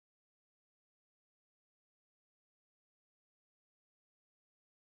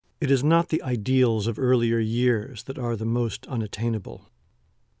It is not the ideals of earlier years that are the most unattainable.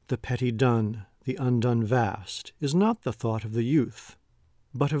 The petty done, the undone vast, is not the thought of the youth,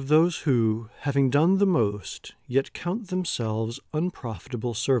 but of those who, having done the most, yet count themselves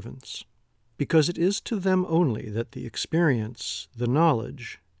unprofitable servants, because it is to them only that the experience, the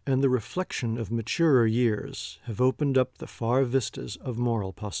knowledge, and the reflection of maturer years have opened up the far vistas of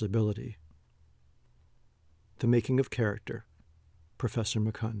moral possibility. The Making of Character, Professor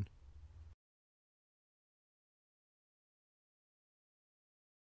McCunn.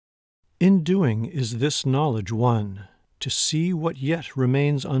 In doing is this knowledge won, to see what yet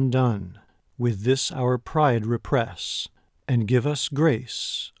remains undone, with this our pride repress, and give us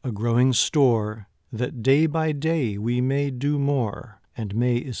grace, a growing store, that day by day we may do more, and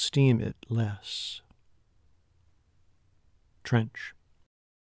may esteem it less. Trench.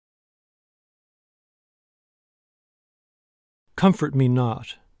 Comfort me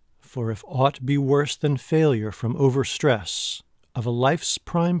not, for if aught be worse than failure from overstress of a life's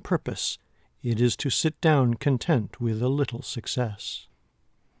prime purpose, it is to sit down content with a little success.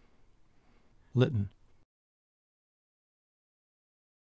 Lytton.